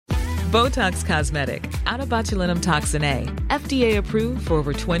Botox Cosmetic, out of botulinum toxin A, FDA approved for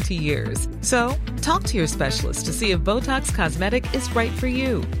over 20 years. So, talk to your specialist to see if Botox Cosmetic is right for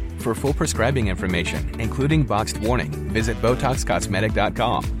you. For full prescribing information, including boxed warning, visit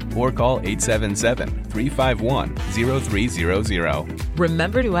BotoxCosmetic.com or call 877-351-0300.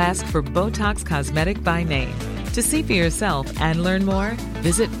 Remember to ask for Botox Cosmetic by name. To see for yourself and learn more,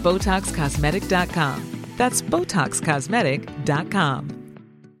 visit BotoxCosmetic.com. That's BotoxCosmetic.com.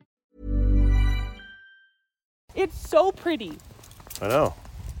 It's so pretty. I know.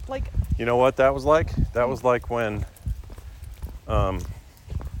 Like, you know what that was like? That was like when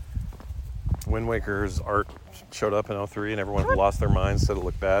Wind Waker's art showed up in 2003 and everyone lost their minds, said it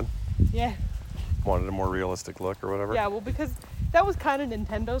looked bad. Yeah. Wanted a more realistic look or whatever. Yeah, well, because that was kind of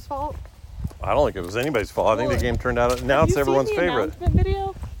Nintendo's fault. I don't think it was anybody's fault. I think the game turned out, now it's everyone's favorite. Announcement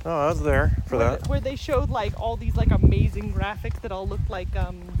video? Oh, I was there for that. Where they showed like all these like amazing graphics that all looked like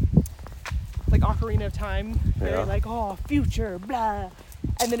Ocarina of Time. Very like, oh, future, blah.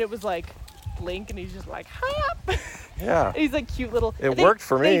 And then it was like Link and he's just like, hop. Yeah. He's like cute little. It worked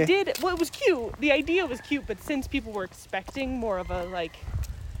for me. They did. Well, it was cute. The idea was cute, but since people were expecting more of a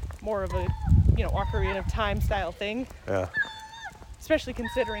Ocarina of Time style thing. Yeah. Especially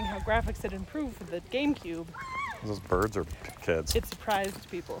considering how graphics had improved for the GameCube. Those birds are kids. It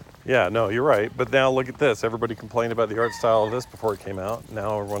surprised people. Yeah, no, you're right. But now look at this. Everybody complained about the art style of this before it came out.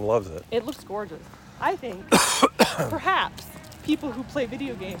 Now everyone loves it. It looks gorgeous. I think perhaps people who play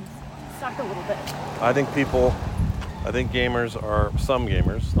video games suck a little bit. I think some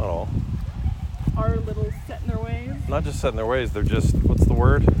gamers, not all, are a little set in their ways. Not just set in their ways, they're just, what's the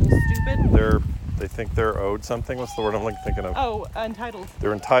word? A little stupid. They think they're owed something. What's the word I'm thinking of? Oh, entitled.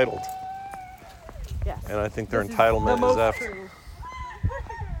 They're entitled. Yes. And I think their entitlement is after. True.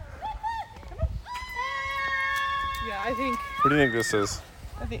 Yeah, I think. What do you think this is?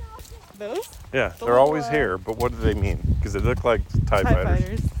 I think those? Yeah, they're always here, but what do they mean? Because they look like TIE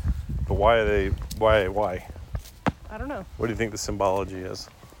fighters. But why are they, why? I don't know. What do you think the symbology is?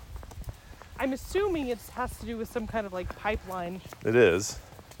 I'm assuming it has to do with some kind of like pipeline. It is.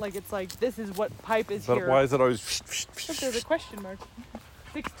 Like it's like, this is what pipe is but here. But why is it always... But there's a question mark.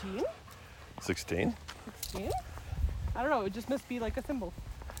 16? 16? 16? I don't know, it just must be like a symbol.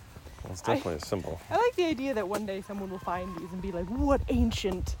 Well, it's definitely a symbol. I like the idea that one day someone will find these and be like, what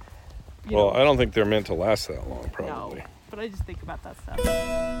ancient... Well, I don't think they're meant to last that long, probably. No, but I just think about that stuff.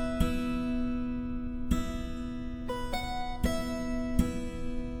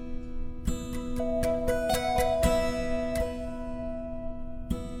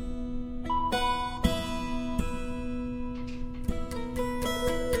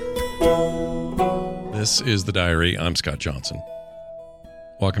 This is The Diary. I'm Scott Johnson.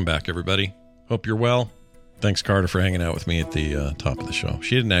 Welcome back, everybody. Hope you're well. Thanks, Carter, for hanging out with me at the top of the show.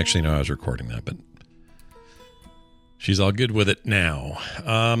 She didn't actually know I was recording that, but she's all good with it now.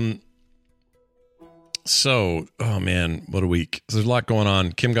 Oh man, what a week. There's a lot going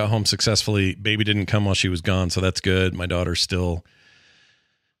on. Kim got home successfully. Baby didn't come while she was gone, so that's good. My daughter's still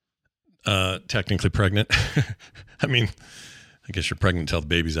technically pregnant. I mean, I guess you're pregnant until the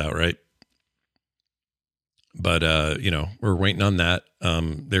baby's out, right? But, we're waiting on that.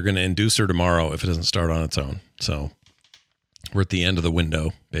 They're going to induce her tomorrow if it doesn't start on its own. So we're at the end of the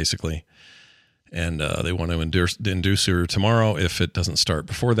window, basically. And they want to induce her tomorrow if it doesn't start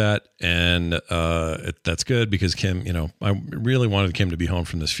before that. And that's good because Kim, I really wanted Kim to be home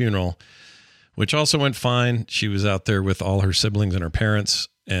from this funeral, which also went fine. She was out there with all her siblings and her parents.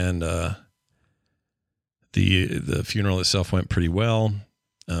 And the funeral itself went pretty well.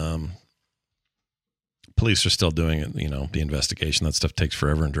 Police are still doing it, the investigation. That stuff takes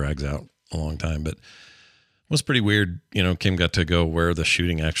forever and drags out a long time. But it was pretty weird. Kim got to go where the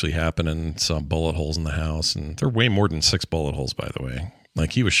shooting actually happened and saw bullet holes in the house. And there are way more than 6 bullet holes, by the way.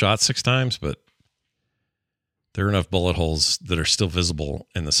 Like, he was shot 6 times, but there are enough bullet holes that are still visible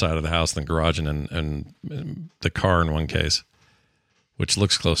in the side of the house, in the garage, and the car in one case, which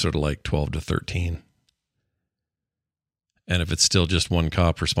looks closer to like 12 to 13. And if it's still just one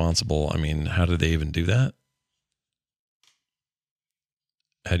cop responsible, I mean, how did they even do that?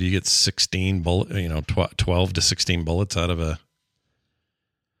 How do you get 16 bullet, 12 to 16 bullets out of there?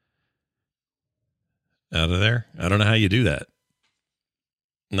 I don't know how you do that.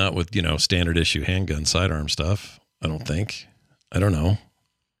 Not with, standard issue handgun sidearm stuff. I don't think. I don't know.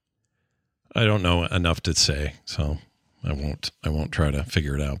 I don't know enough to say, so I won't try to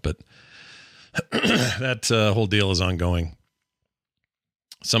figure it out, but that whole deal is ongoing.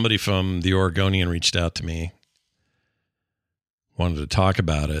 Somebody from the Oregonian reached out to me, wanted to talk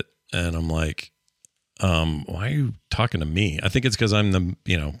about it. And I'm like, why are you talking to me? I think it's because I'm the,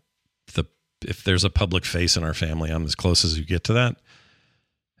 if there's a public face in our family, I'm as close as you get to that.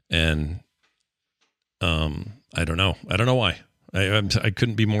 And I don't know why. I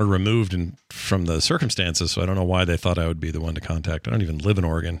couldn't be more removed from the circumstances, so I don't know why they thought I would be the one to contact. I don't even live in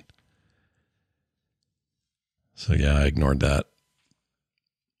Oregon. So yeah, I ignored that.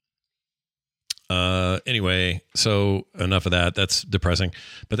 Anyway, so enough of that. That's depressing.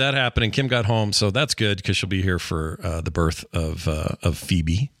 But that happened, and Kim got home, so that's good because she'll be here for the birth of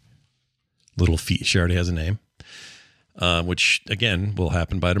Phoebe. Little Phoebe. She already has a name, which again will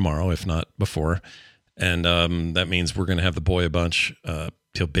happen by tomorrow, if not before. And that means we're going to have the boy a bunch.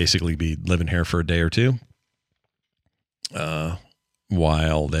 He'll basically be living here for a day or two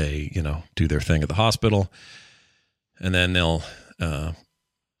while they, do their thing at the hospital. And then they'll, I'm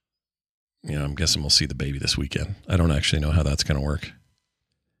guessing we'll see the baby this weekend. I don't actually know how that's going to work.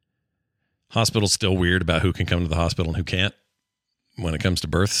 Hospital's still weird about who can come to the hospital and who can't when it comes to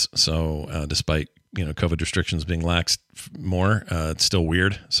births. So despite, COVID restrictions being laxed more, it's still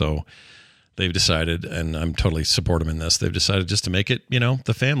weird. So they've decided, and I'm totally support them in this, they've decided just to make it,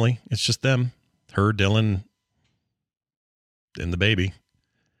 the family. It's just them, her, Dylan, and the baby.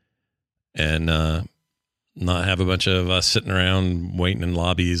 And not have a bunch of us sitting around waiting in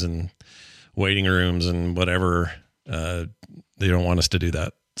lobbies and waiting rooms and whatever. They don't want us to do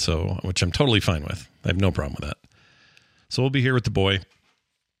that. So, which I'm totally fine with. I have no problem with that. So we'll be here with the boy,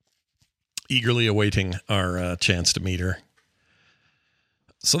 eagerly awaiting our chance to meet her.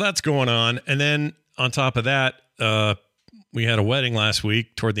 So that's going on. And then on top of that, we had a wedding last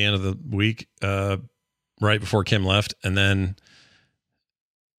week, toward the end of the week, right before Kim left. And then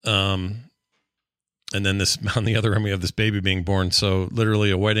this, on the other end, we have this baby being born. So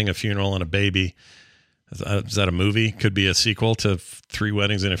literally a wedding, a funeral, and a baby. Is that a movie? Could be a sequel to 3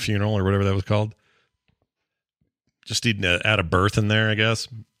 Weddings and a Funeral or whatever that was called. Just need to add a birth in there, I guess.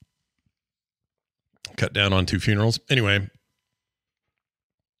 Cut down on 2 funerals. Anyway.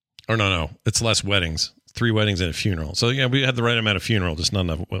 Or no. It's less weddings. 3 weddings and a funeral. So yeah, we had the right amount of funeral, just not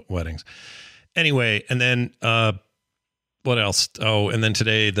enough weddings. Anyway, and then what else? Oh, and then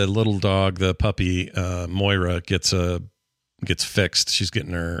today the little dog, the puppy, Moira gets fixed. She's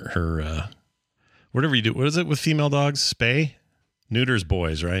getting her whatever you do. What is it with female dogs? Spay? Neuters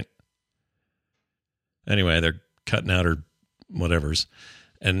boys, right? Anyway, they're cutting out her whatevers.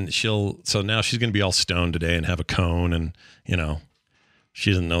 And so now she's going to be all stoned today and have a cone, and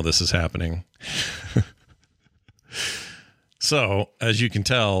she doesn't know this is happening. So, as you can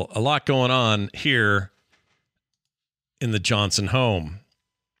tell, a lot going on here in the Johnson home.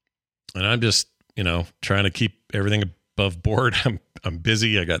 And I'm just, trying to keep everything above board. I'm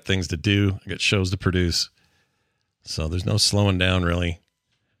busy. I got things to do. I got shows to produce. So there's no slowing down really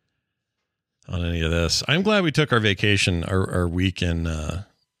on any of this. I'm glad we took our vacation, our week on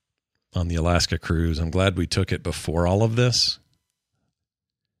the Alaska cruise. I'm glad we took it before all of this.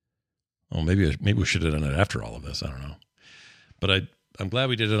 Oh, maybe we should have done it after all of this. I don't know. But I'm glad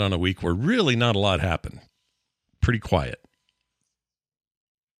we did it on a week where really not a lot happened. Pretty quiet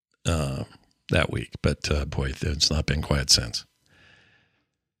that week. But boy, it's not been quiet since.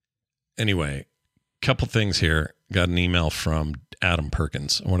 Anyway, couple things here. Got an email from Adam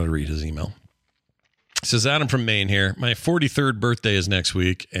Perkins. I wanted to read his email. It says, Adam from Maine here. My 43rd birthday is next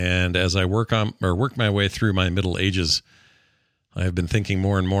week, and as I work my way through my middle ages, I have been thinking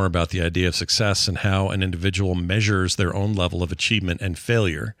more and more about the idea of success and how an individual measures their own level of achievement and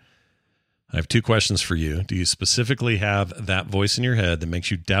failure. I have 2 questions for you. Do you specifically have that voice in your head that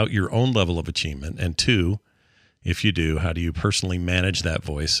makes you doubt your own level of achievement? And 2, if you do, how do you personally manage that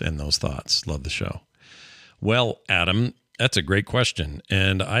voice and those thoughts? Love the show. Well, Adam, that's a great question.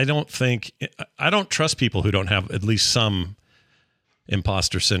 And I don't trust people who don't have at least some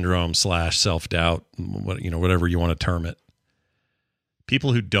imposter syndrome / self-doubt, whatever you want to term it.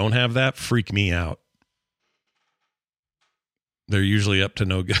 People who don't have that freak me out. They're usually up to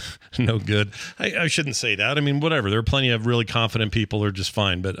no good. I shouldn't say that. I mean, whatever. There are plenty of really confident people who are just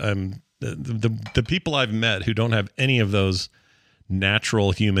fine. But the people I've met who don't have any of those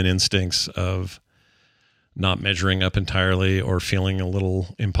natural human instincts of not measuring up entirely or feeling a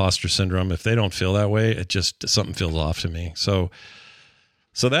little imposter syndrome, if they don't feel that way, it just something feels off to me. So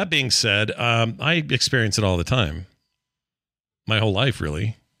that being said, I experience it all the time. My whole life,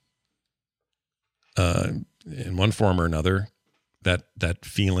 really. In one form or another. That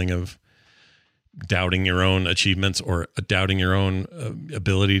feeling of doubting your own achievements or doubting your own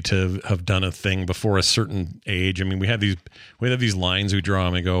ability to have done a thing before a certain age. I mean, we have these lines we draw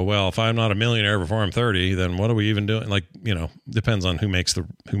and we go, well, if I'm not a millionaire before I'm 30, then what are we even doing? Like, depends on who makes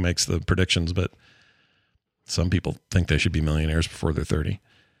the predictions, but some people think they should be millionaires before they're 30.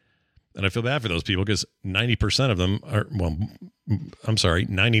 And I feel bad for those people because 90% of them are,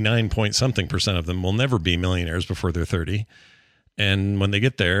 99 point something percent of them will never be millionaires before they're 30. And when they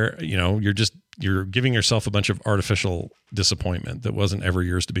get there, you're giving yourself a bunch of artificial disappointment that wasn't ever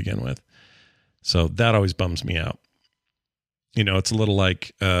yours to begin with. So that always bums me out. It's a little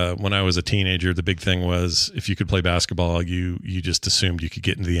like when I was a teenager, the big thing was if you could play basketball, you just assumed you could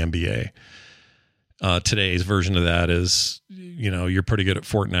get into the NBA. Today's version of that is, you're pretty good at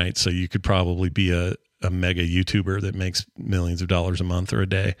Fortnite, so you could probably be a mega YouTuber that makes millions of dollars a month or a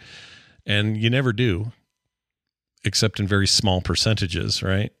day. And you never do, except in very small percentages,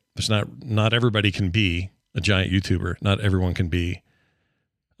 right? There's not everybody can be a giant YouTuber. Not everyone can be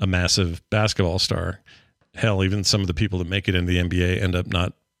a massive basketball star. Hell, even some of the people that make it into the NBA end up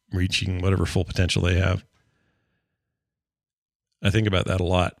not reaching whatever full potential they have. I think about that a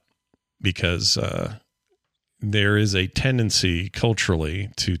lot. Because there is a tendency culturally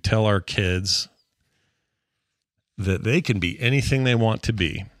to tell our kids that they can be anything they want to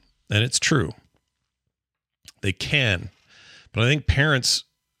be. And it's true. They can. But I think parents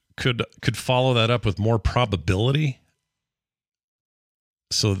could follow that up with more probability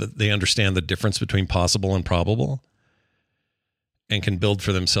so that they understand the difference between possible and probable and can build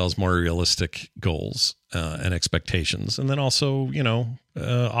for themselves more realistic goals and expectations. And then also,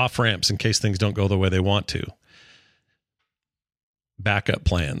 off ramps in case things don't go the way they want to. Backup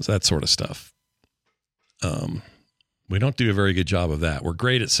plans, that sort of stuff. We don't do a very good job of that. We're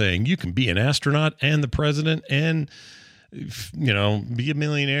great at saying you can be an astronaut and the president and, be a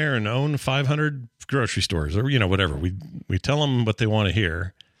millionaire and own 500 grocery stores or, whatever. We tell them what they want to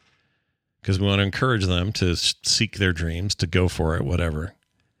hear because we want to encourage them to seek their dreams, to go for it, whatever.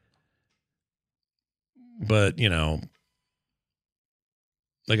 But, I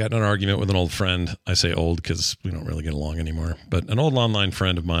got in an argument with an old friend. I say old because we don't really get along anymore. But an old online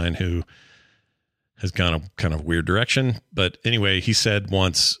friend of mine who has gone a kind of weird direction. But anyway, he said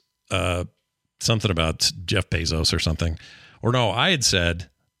once something about Jeff Bezos or something. Or no, I had said,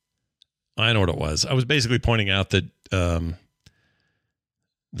 I know what it was. I was basically pointing out that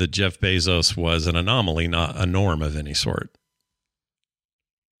Jeff Bezos was an anomaly, not a norm of any sort.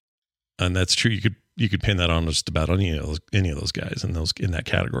 And that's true. You could pin that on just about any of those guys in that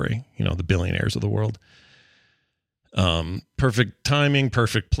category, the billionaires of the world. Perfect timing,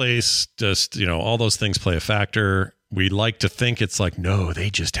 perfect place, just, all those things play a factor. We like to think it's like, no,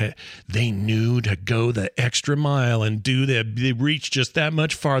 they knew to go the extra mile and they reached just that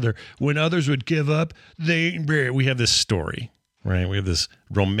much farther when others would give up. We have this story, right? We have this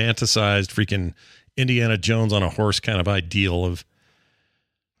romanticized freaking Indiana Jones on a horse kind of ideal of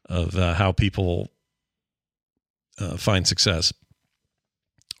how people find success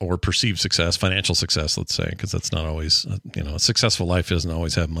or perceive success, financial success, let's say, because that's not always, a successful life doesn't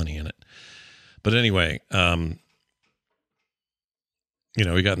always have money in it. But anyway,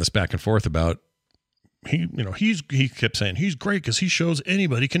 we got in this back and forth about he kept saying he's great because he shows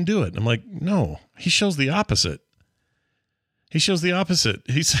anybody can do it. And I'm like, no, he shows the opposite. He shows the opposite.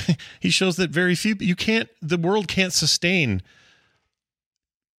 He shows that very few, the world can't sustain.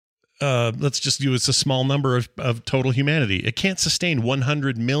 Let's just use a small number of total humanity. It can't sustain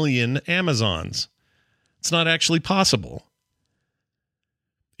 100 million Amazons. It's not actually possible.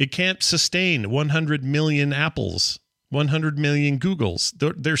 It can't sustain 100 million Apples, 100 million Googles.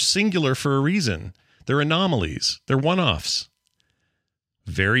 They're singular for a reason. They're anomalies. They're one-offs.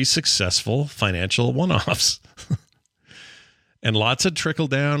 Very successful financial one-offs. And lots of trickle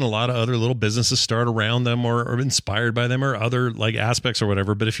down, a lot of other little businesses start around them or inspired by them or other like aspects or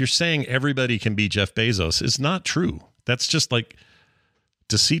whatever. But if you're saying everybody can be Jeff Bezos, it's not true. That's just like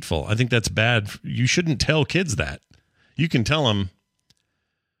deceitful. I think that's bad. You shouldn't tell kids that. You can tell them,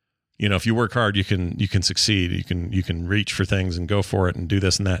 if you work hard, you can succeed. You can reach for things and go for it and do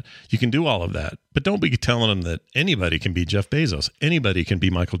this and that. You can do all of that. But don't be telling them that anybody can be Jeff Bezos. Anybody can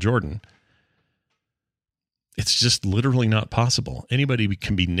be Michael Jordan. It's just literally not possible. Anybody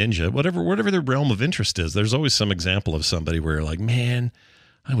can be ninja, whatever their realm of interest is. There's always some example of somebody where you're like, man,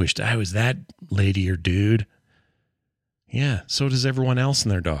 I wished I was that lady or dude. Yeah, so does everyone else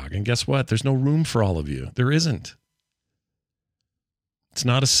and their dog. And guess what? There's no room for all of you. There isn't. It's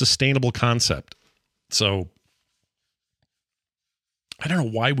not a sustainable concept. So I don't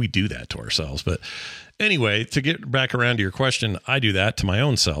know why we do that to ourselves, but anyway, to get back around to your question, I do that to my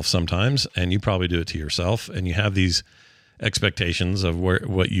own self sometimes, and you probably do it to yourself, and you have these expectations of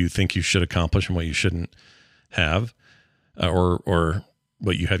what you think you should accomplish and what you shouldn't have, or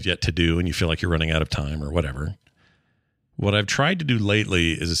what you have yet to do, and you feel like you're running out of time or whatever. What I've tried to do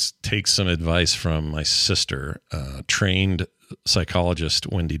lately is take some advice from my sister, trained psychologist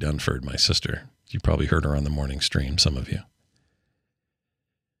Wendy Dunford, my sister. You probably heard her on the morning stream, some of you.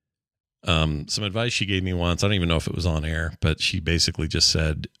 Some advice she gave me once, I don't even know if it was on air, but she basically just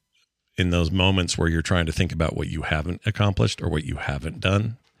said, in those moments where you're trying to think about what you haven't accomplished or what you haven't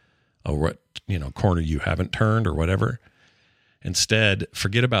done or what, corner you haven't turned or whatever, instead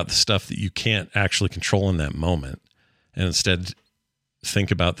forget about the stuff that you can't actually control in that moment, and instead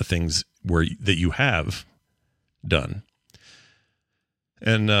think about the things that you have done.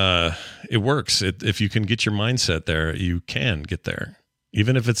 And it works. If you can get your mindset there, you can get there.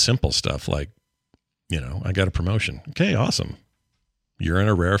 Even if it's simple stuff like, I got a promotion. Okay, awesome. You're in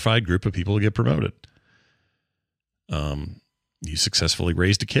a rarefied group of people who get promoted. You successfully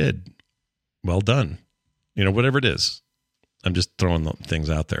raised a kid. Well done. Whatever it is. I'm just throwing things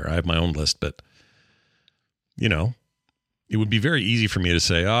out there. I have my own list, but, it would be very easy for me to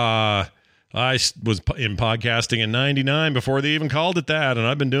say, I was in podcasting in 99 before they even called it that. And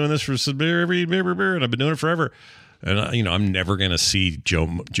I've been doing this and I've been doing it forever. And, I'm never going to see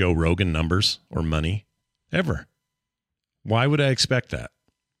Joe Rogan numbers or money ever. Why would I expect that?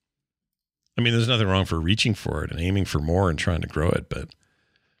 I mean, there's nothing wrong for reaching for it and aiming for more and trying to grow it, but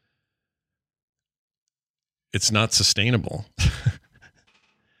it's not sustainable.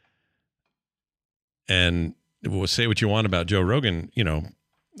 And we'll say what you want about Joe Rogan,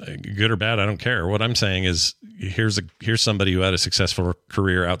 good or bad, I don't care. What I'm saying is here's somebody who had a successful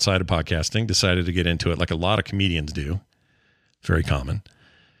career outside of podcasting, decided to get into it like a lot of comedians do. Very common.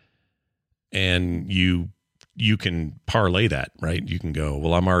 And you can parlay that, right? You can go,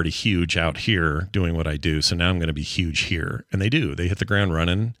 well, I'm already huge out here doing what I do, so now I'm going to be huge here. And they do. They hit the ground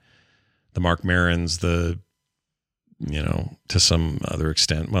running. The Mark Marons, to some other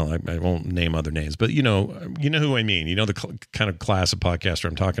extent. Well, I won't name other names, but you know who I mean. The kind of class of podcaster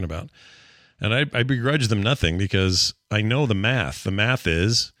I'm talking about. And I begrudge them nothing because I know the math. The math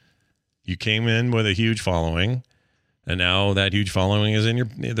is you came in with a huge following, and now that huge following is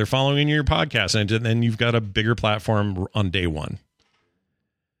they're following your podcast, and then you've got a bigger platform on day one.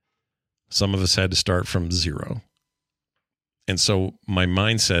 Some of us had to start from zero. And so my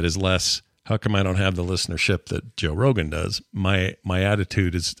mindset is less, how come I don't have the listenership that Joe Rogan does? My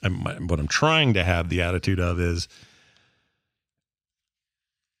attitude is, what I'm trying to have the attitude of is,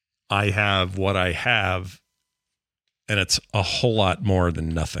 I have what I have, and it's a whole lot more than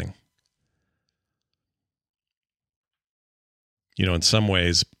nothing. In some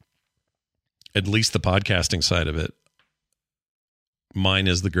ways, at least the podcasting side of it, mine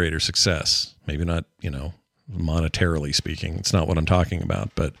is the greater success. Maybe not, monetarily speaking. It's not what I'm talking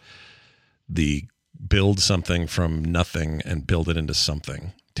about, but the build something from nothing and build it into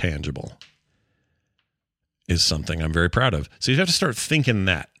something tangible is something I'm very proud of. So you have to start thinking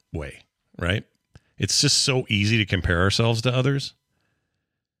that way, right? It's just so easy to compare ourselves to others.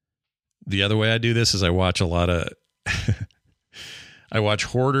 The other way I do this is I watch a lot of I watch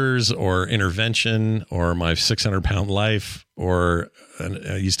Hoarders or Intervention or My 600-Pound Life, or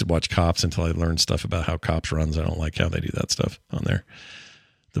I used to watch Cops until I learned stuff about how Cops runs. I don't like how they do that stuff on there.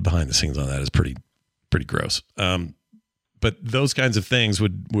 The behind the scenes on that is pretty gross. But those kinds of things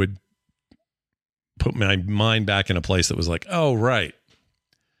would put my mind back in a place that was like, oh, right.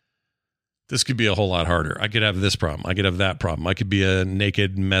 This could be a whole lot harder. I could have this problem. I could have that problem. I could be a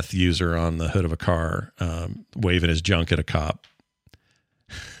naked meth user on the hood of a car, waving his junk at a cop.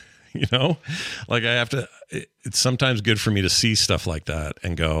 Like I have to, it's sometimes good for me to see stuff like that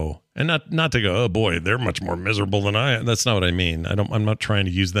and go, and not to go, oh boy, they're much more miserable than I am. That's not what I mean. I'm not trying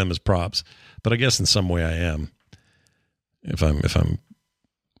to use them as props, but I guess in some way I am. If I'm,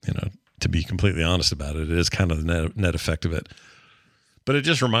 to be completely honest about it, it is kind of the net effect of it. But it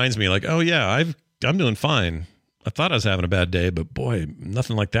just reminds me like, oh yeah, I'm doing fine. I thought I was having a bad day, but boy,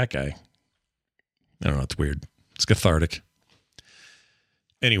 nothing like that guy. I don't know. It's weird. It's cathartic.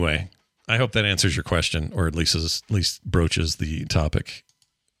 Anyway, I hope that answers your question, or at least broaches the topic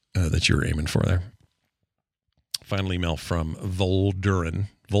that you were aiming for there. Final email from Voldurin,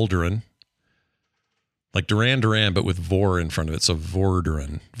 like Duran, but with vor in front of it. So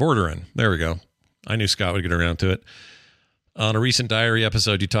Vordurin. There we go. I knew Scott would get around to it. On a recent diary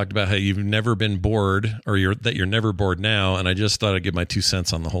episode, you talked about how you've never been bored, or that you're never bored now, and I just thought I'd give my 2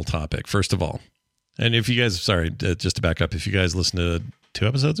 cents on the whole topic. First of all, and if you guys, just to back up, if you guys listened to 2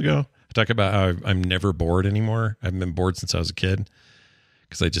 episodes ago, I talk about how I'm never bored anymore. I haven't been bored since I was a kid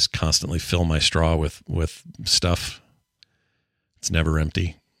because I just constantly fill my straw with stuff. It's never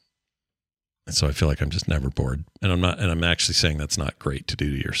empty. And so I feel like I'm just never bored. And I'm actually saying that's not great to do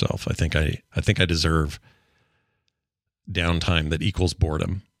to yourself. I think I deserve downtime that equals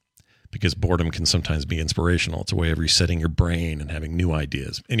boredom. because boredom can sometimes be inspirational. It's a way of resetting your brain and having new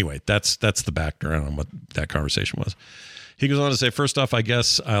ideas. Anyway, that's the background on what that conversation was. He goes on to say, first off, I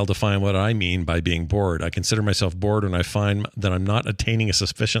guess I'll define what I mean by being bored. I consider myself bored when I find that I'm not attaining a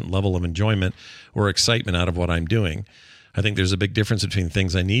sufficient level of enjoyment or excitement out of what I'm doing. I think there's a big difference between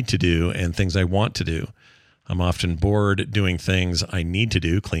things I need to do and things I want to do. I'm often bored doing things I need to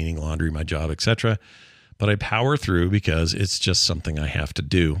do, cleaning, laundry, my job, etc., but I power through because it's just something I have to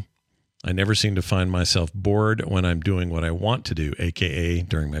do. I never seem to find myself bored when I'm doing what I want to do, aka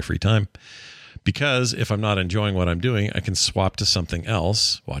during my free time. Because if I'm not enjoying what I'm doing, I can swap to something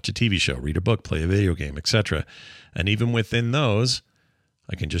else, watch a TV show, read a book, play a video game, etc. And even within those,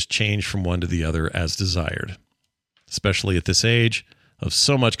 I can just change from one to the other as desired. Especially at this age of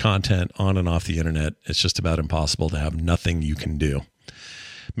so much content on and off the internet, it's just about impossible to have nothing you can do.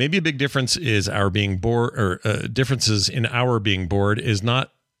 Maybe a big difference is our being bored, or differences in our being bored is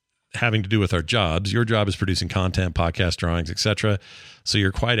not having to do with our jobs. Your job is producing content, podcast drawings, etc. So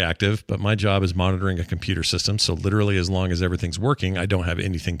you're quite active, but my job is monitoring a computer system. So literally, as long as everything's working, I don't have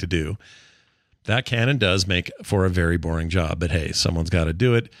anything to do. That can and does make for a very boring job. But hey, someone's got to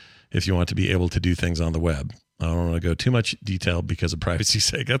do it if you want to be able to do things on the web. I don't want to go too much detail because of privacy's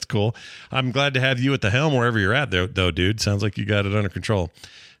sake. That's cool. I'm glad to have you at the helm wherever you're at, though, dude. Sounds like you got it under control.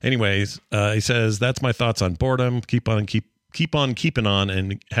 Anyways, he says, that's my thoughts on boredom. Keep on keeping on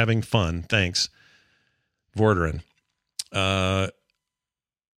and having fun. Thanks, Vorderin.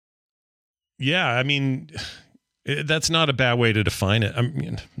 Yeah, I mean, that's not a bad way to define it. I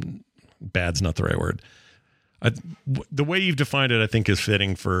mean, bad's not the right word. The way you've defined it, I think, is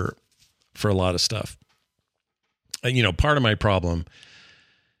fitting for a lot of stuff. You know, part of my problem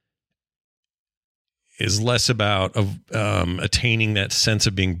is less about attaining that sense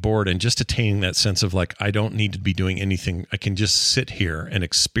of being bored and just attaining that sense of like, I don't need to be doing anything. I can just sit here and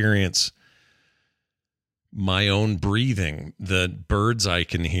experience my own breathing, the birds I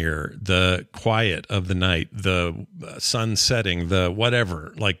can hear, the quiet of the night, the sun setting, the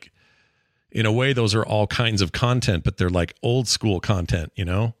whatever. Like, in a way, those are all kinds of content, but they're like old school content, you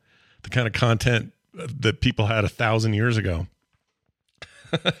know, the kind of content that people had 1,000 years ago.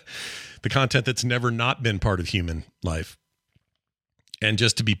 The content that's never not been part of human life. And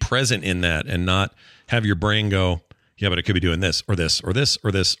just to be present in that and not have your brain go, yeah, but I could be doing this or this or this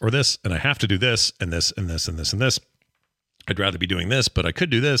or this or this, and I have to do this and this and this and this and this. I'd rather be doing this, but I could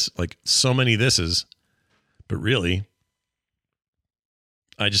do this. Like so many thises. But really,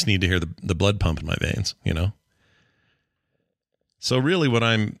 I just need to hear the blood pump in my veins, you know? So really what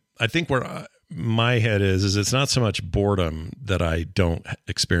I think where my head is it's not so much boredom that I don't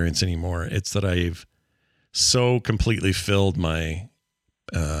experience anymore. It's that I've so completely filled my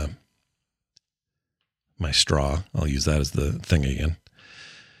my straw. I'll use that as the thing again.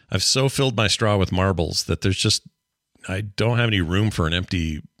 I've so filled my straw with marbles that I don't have any room for an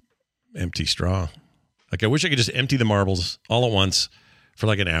empty straw. Like I wish I could just empty the marbles all at once for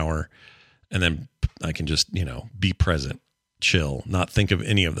like an hour, and then I can just, you know, be present, chill, not think of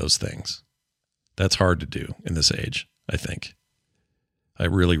any of those things. That's hard to do in this age, I think. I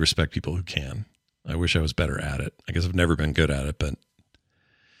really respect people who can. I wish I was better at it. I guess I've never been good at it, but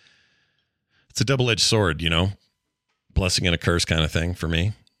it's a double-edged sword, you know, blessing and a curse kind of thing for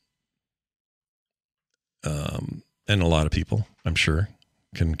me. And a lot of people, I'm sure,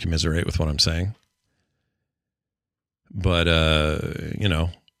 can commiserate with what I'm saying. But, you know,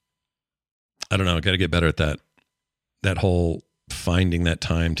 I don't know. I got to get better at that whole finding that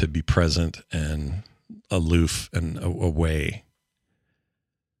time to be present and aloof and away.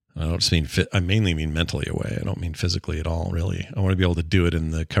 I don't just mean I mainly mean mentally away. I don't mean physically at all, really. I want to be able to do it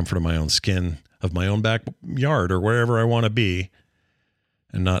in the comfort of my own skin, of my own backyard or wherever I want to be,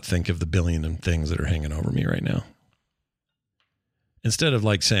 and not think of the billion things that are hanging over me right now. Instead of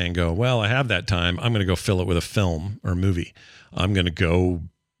like saying, well, I have that time. I'm going to go fill it with a film or a movie. I'm going to go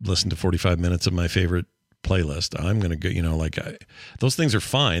listen to 45 minutes of my favorite playlist. I'm going to go, you know, like those things are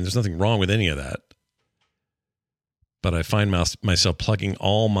fine. There's nothing wrong with any of that. But I find myself plugging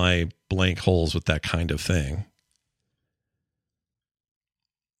all my blank holes with that kind of thing.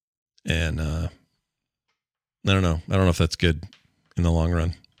 And I don't know. I don't know if that's good in the long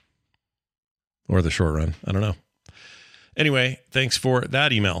run or the short run. I don't know. Anyway, thanks for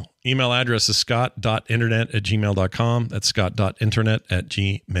that email. Email address is scott.internet@gmail.com. That's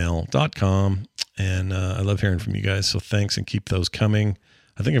scott.internet@gmail.com. And I love hearing from you guys. So thanks, and keep those coming.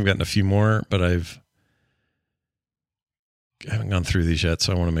 I think I've gotten a few more, but I haven't gone through these yet.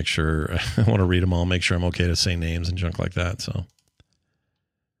 So I want to make sure, I want to read them all, make sure I'm okay to say names and junk like that. So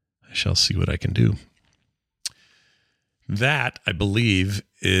I shall see what I can do. That, I believe,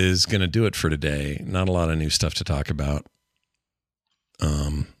 is going to do it for today. Not a lot of new stuff to talk about.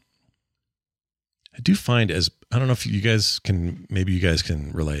 I do find I don't know if you guys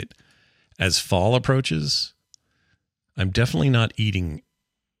can relate. As fall approaches, I'm definitely not eating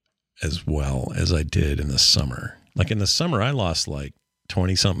as well as I did in the summer. Like in the summer, I lost like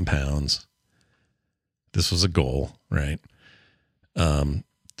 20 something pounds. This was a goal, right?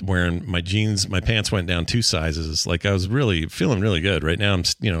 Wearing my jeans, my pants went down 2 sizes. Like I was really feeling really good. Right now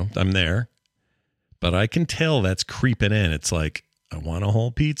I'm there, but I can tell that's creeping in. It's like, I want a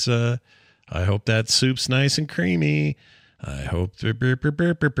whole pizza. I hope that soup's nice and creamy. I hope,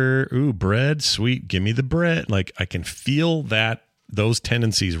 ooh, bread, sweet. Give me the bread. Like I can feel those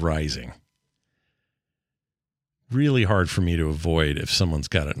tendencies rising. Really hard for me to avoid if someone's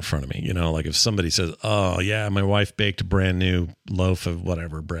got it in front of me. You know, like if somebody says, oh yeah, my wife baked a brand new loaf of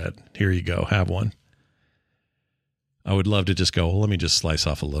whatever bread. Here you go. Have one. I would love to just go, well, let me just slice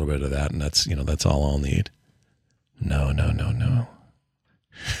off a little bit of that. And that's all I'll need. No.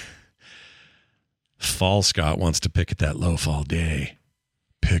 Fall Scott wants to pick at that loaf all day.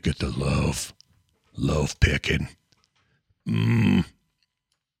 Pick at the loaf. Loaf picking.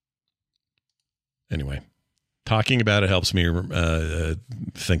 Anyway, talking about it helps me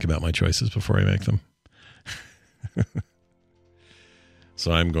think about my choices before I make them.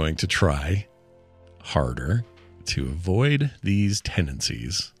 So I'm going to try harder to avoid these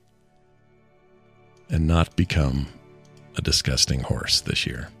tendencies and not become a disgusting horse this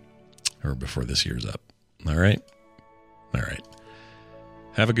year. Or before this year's up. All right? All right.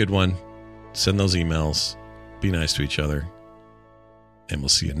 Have a good one. Send those emails. Be nice to each other. And we'll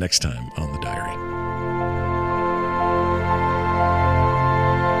see you next time on The Diary.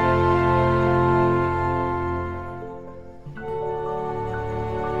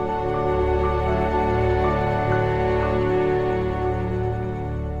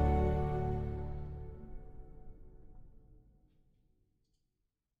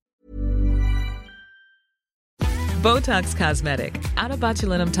 Botox Cosmetic, out of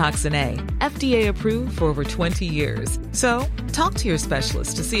botulinum toxin A, FDA approved for over 20 years. So, talk to your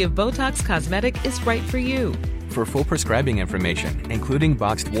specialist to see if Botox Cosmetic is right for you. For full prescribing information, including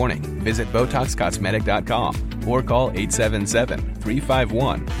boxed warning, visit BotoxCosmetic.com or call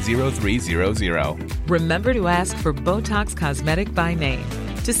 877-351-0300. Remember to ask for Botox Cosmetic by name.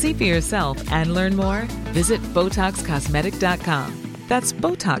 To see for yourself and learn more, visit BotoxCosmetic.com. That's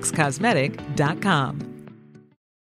BotoxCosmetic.com.